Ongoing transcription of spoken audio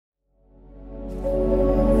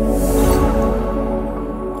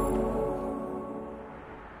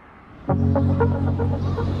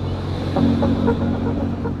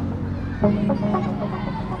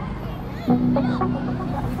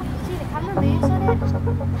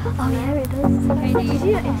Oh yeah, it does. Hey, did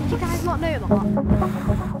you guys not know that?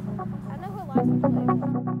 I know her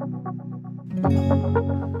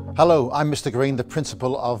Hello, I'm Mr. Green, the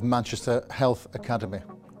Principal of Manchester Health Academy.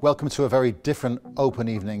 Welcome to a very different open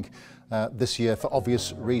evening this year for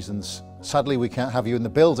obvious reasons. Sadly, we can't have you in the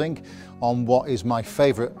building on what is my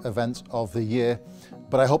favourite event of the year,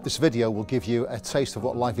 but I hope this video will give you a taste of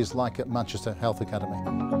what life is like at Manchester Health Academy.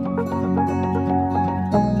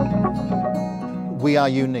 We are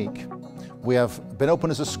unique. We have been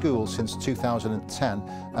open as a school since 2010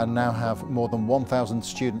 and now have more than 1,000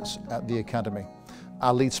 students at the Academy.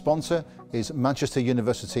 Our lead sponsor is Manchester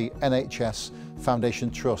University NHS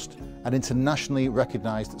Foundation Trust, an internationally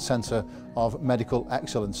recognised centre of medical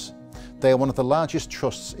excellence. They are one of the largest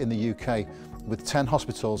trusts in the UK, with 10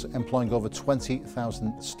 hospitals employing over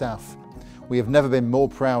 20,000 staff. We have never been more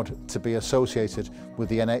proud to be associated with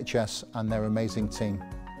the NHS and their amazing team.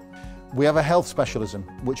 We have a health specialism,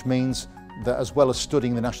 which means that as well as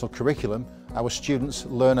studying the national curriculum, our students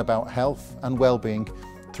learn about health and well-being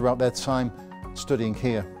throughout their time studying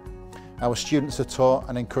here. Our students are taught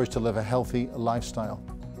and encouraged to live a healthy lifestyle.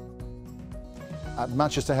 At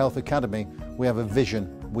Manchester Health Academy, we have a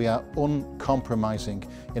vision. We are uncompromising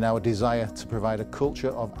in our desire to provide a culture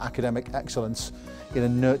of academic excellence in a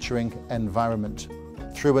nurturing environment.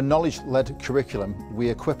 Through a knowledge-led curriculum, we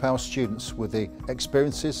equip our students with the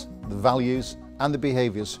experiences, the values and the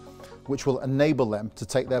behaviours which will enable them to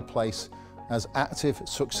take their place as active,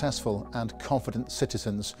 successful and confident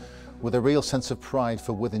citizens with a real sense of pride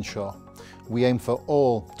for Wythenshawe. We aim for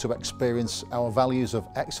all to experience our values of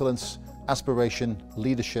excellence, aspiration,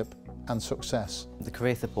 leadership and success. The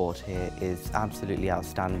career support here is absolutely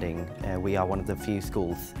outstanding. We are one of the few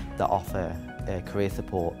schools that offer career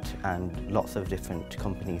support, and lots of different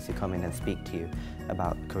companies who come in and speak to you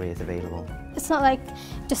about careers available. It's not like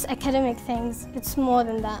just academic things, it's more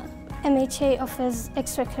than that. MHA offers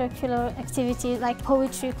extracurricular activities like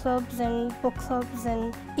poetry clubs and book clubs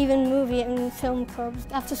and even movie and film clubs.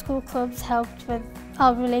 After school clubs helped with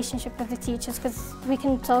our relationship with the teachers, because we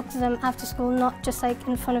can talk to them after school, not just like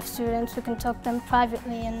in front of students. We can talk to them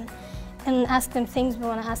privately and ask them things we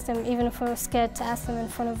want to ask them, even if we're scared to ask them in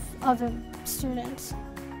front of other students.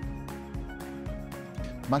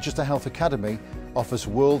 Manchester Health Academy offers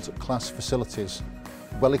world-class facilities,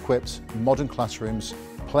 well-equipped modern classrooms,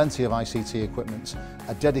 plenty of ICT equipment,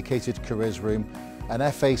 a dedicated careers room,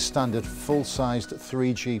 an FA standard full-sized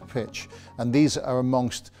 3G pitch, and these are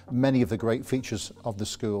amongst many of the great features of the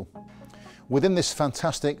school. Within this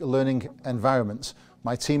fantastic learning environment,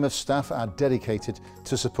 my team of staff are dedicated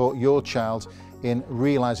to support your child in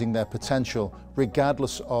realising their potential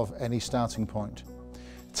regardless of any starting point.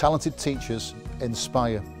 Talented teachers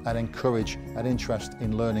inspire and encourage an interest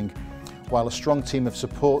in learning, while a strong team of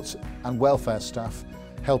support and welfare staff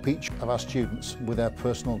help each of our students with their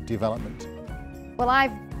personal development. Well,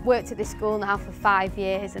 I've worked at this school now for 5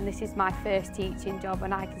 years and this is my first teaching job,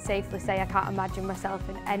 and I can safely say I can't imagine myself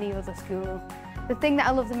in any other school. The thing that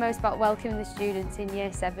I love the most about welcoming the students in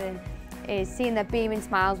Year 7 is seeing their beaming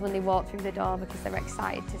smiles when they walk through the door because they're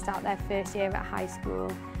excited to start their first year at high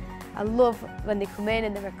school. I love when they come in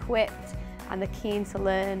and they're equipped and they're keen to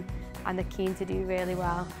learn and they're keen to do really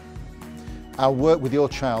well. Our work with your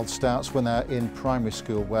child starts when they're in primary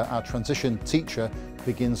school, where our transition teacher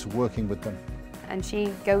begins working with them. And she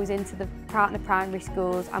goes into the partner primary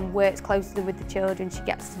schools and works closely with the children. She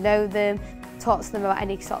gets to know them, talks to them about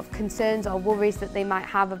any sort of concerns or worries that they might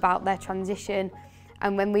have about their transition.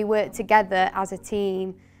 And when we work together as a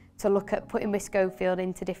team to look at putting Miss Schofield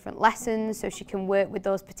into different lessons so she can work with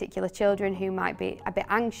those particular children who might be a bit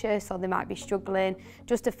anxious or they might be struggling,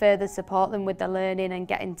 just to further support them with their learning and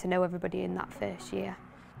getting to know everybody in that first year.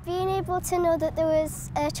 Being able to know that there was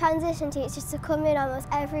a transition teacher to come in almost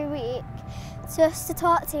every week just to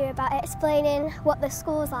talk to you about explaining what the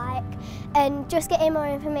school's like and just getting more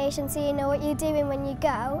information so you know what you're doing when you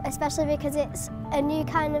go, especially because it's a new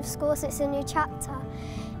kind of school, so it's a new chapter.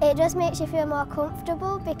 It just makes you feel more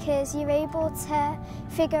comfortable because you're able to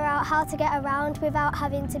figure out how to get around without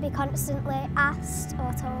having to be constantly asked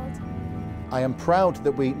or told. I am proud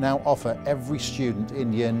that we now offer every student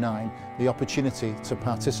in Year 9 the opportunity to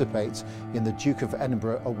participate in the Duke of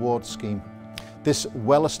Edinburgh Award Scheme. This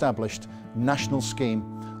well-established national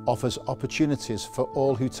scheme offers opportunities for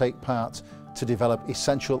all who take part to develop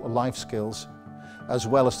essential life skills, as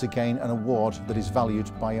well as to gain an award that is valued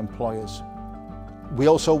by employers. We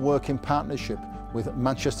also work in partnership with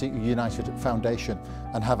Manchester United Foundation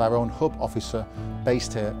and have our own hub officer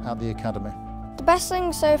based here at the Academy. The best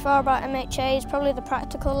thing so far about MHA is probably the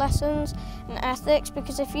practical lessons and ethics,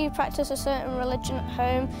 because if you practice a certain religion at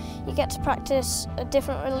home, you get to practice a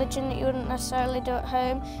different religion that you wouldn't necessarily do at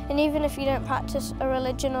home. And even if you don't practice a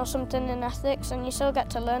religion or something in ethics, then you still get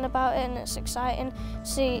to learn about it, and it's exciting to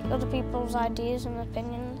see other people's ideas and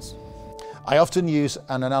opinions. I often use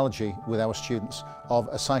an analogy with our students of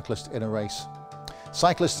a cyclist in a race.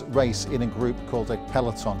 Cyclists race in a group called a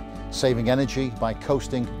peloton, saving energy by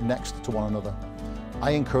coasting next to one another.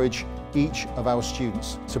 I encourage each of our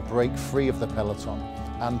students to break free of the peloton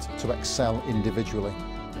and to excel individually.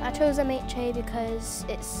 I chose MHA because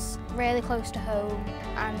it's really close to home,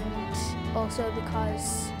 and also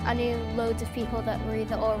because I knew loads of people that were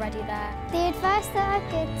either already there. The advice that I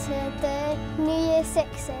give to the New Year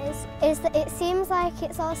Sixes is that it seems like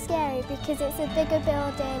it's all scary because it's a bigger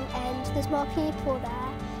building and there's more people there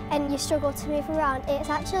and you struggle to move around. It's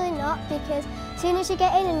actually not, because as soon as you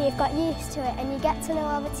get in and you've got used to it and you get to know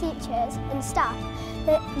all the teachers and staff,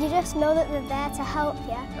 that you just know that they're there to help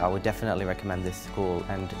you. I would definitely recommend this school,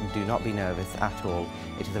 and do not be nervous at all.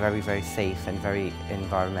 It is a very, very safe and very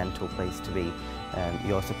environmental place to be.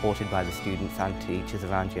 You're supported by the students and teachers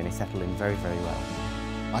around you, and you settle in very, very well.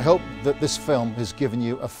 I hope that this film has given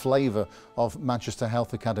you a flavour of Manchester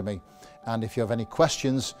Health Academy, and if you have any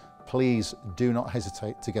questions, please do not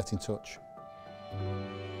hesitate to get in touch.